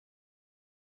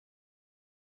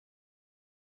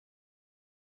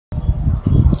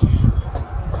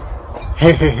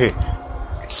Hey,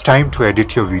 it's time to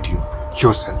edit your video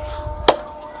yourself.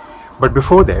 But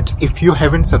before that, if you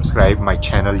haven't subscribed my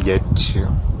channel yet,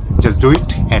 just do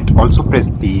it and also press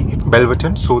the bell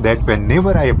button so that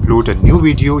whenever I upload a new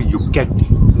video, you get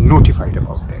notified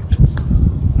about that.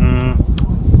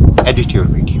 Edit your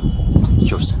video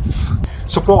yourself.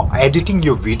 So for editing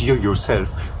your video yourself,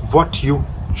 what you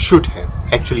should have,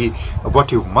 actually what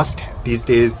you must have these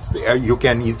days, you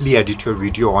can easily edit your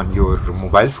video on your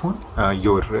mobile phone,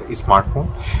 your smartphone,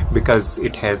 because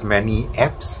it has many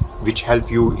apps which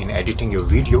help you in editing your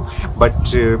video.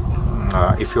 But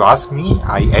if you ask me,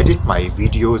 I edit my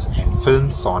videos and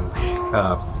films on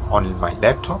my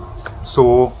laptop.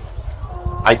 So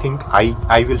I think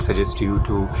I will suggest you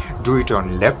to do it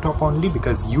on laptop only,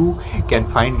 because you can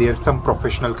find there some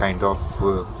professional kind of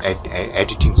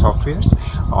editing softwares,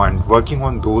 and working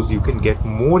on those you can get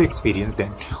more experience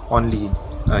than only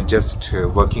just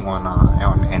working on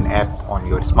an app on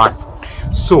your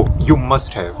smartphone. So you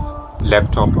must have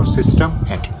laptop or system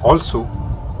and also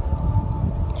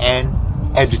an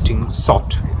editing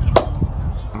software.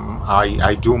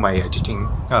 I do my editing,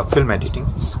 film editing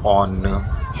on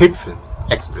HitFilm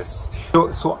Express.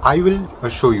 So I will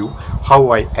show you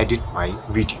how I edit my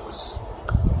videos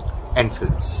and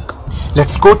films.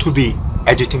 Let's go to the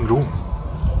editing room.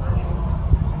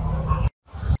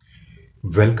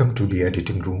 Welcome to the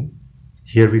editing room.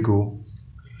 Here we go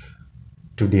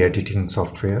to the editing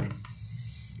software.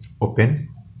 Open.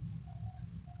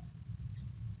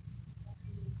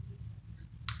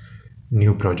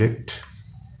 New project.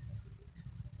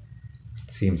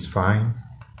 Seems fine.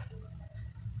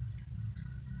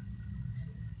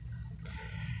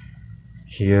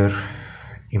 Here,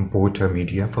 import a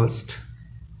media first.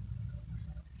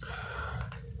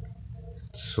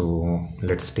 So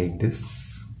let's take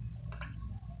this.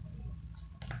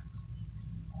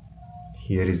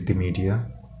 Here is the media.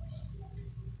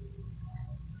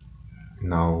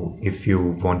 Now if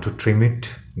you want to trim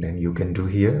it, then you can do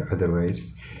here.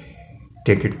 Otherwise,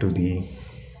 take it to the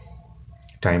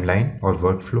timeline or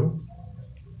workflow.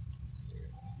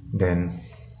 Then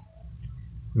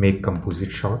make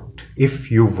composite shot. If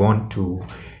you want to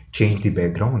change the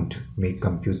background, make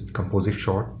composite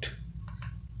shot.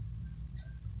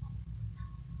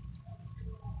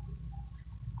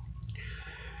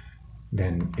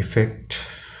 Then effect.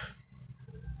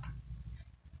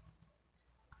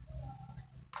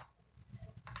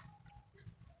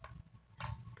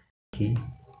 Key.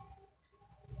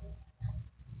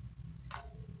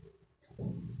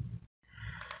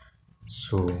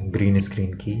 So green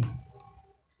screen key.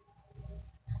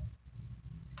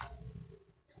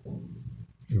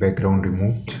 Background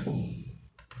removed.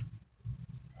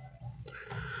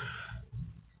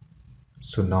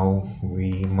 So now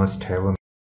we must have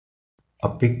a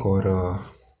pic or a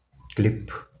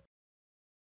clip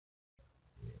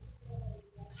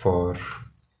for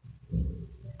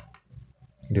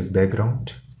this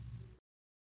background.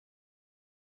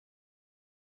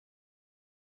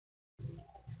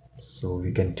 So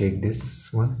we can take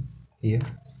this one here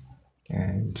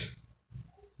and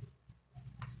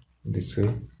this way.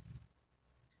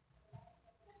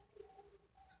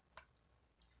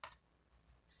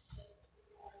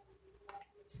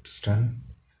 It's done.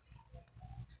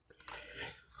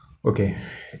 Okay,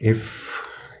 if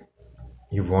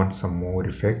you want some more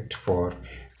effect for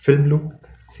film look,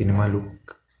 cinema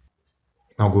look,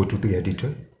 now go to the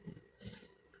editor,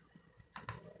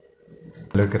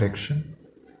 color correction.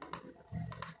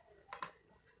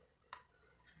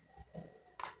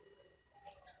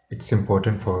 It's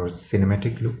important for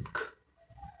cinematic look,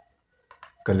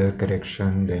 color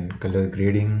correction, then color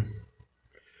grading.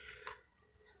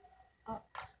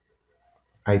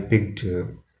 I picked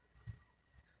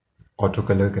auto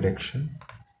color correction,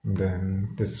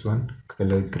 then this one,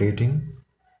 color grading,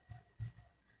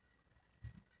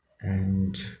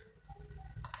 and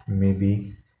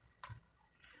maybe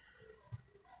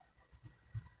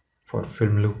for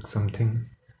film look something,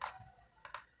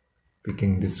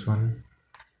 picking this one.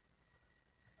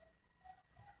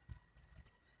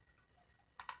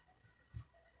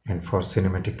 And for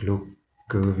cinematic look,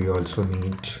 we also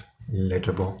need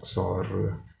letterbox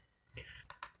or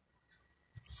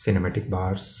cinematic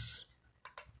bars.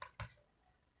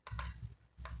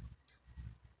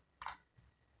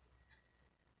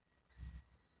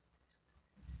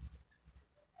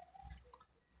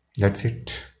 That's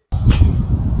it.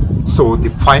 So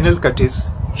the final cut is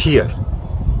here.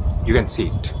 You can see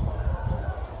it.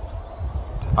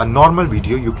 A normal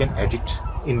video you can edit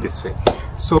in this way.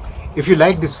 So if you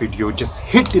like this video, just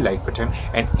hit the like button,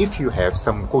 and if you have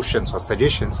some questions or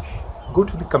suggestions, go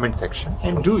to the comment section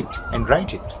and do it and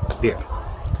write it there.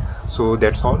 So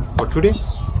that's all for today.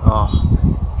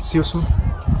 See you soon.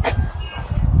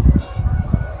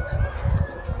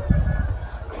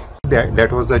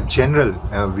 That was a general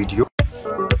video.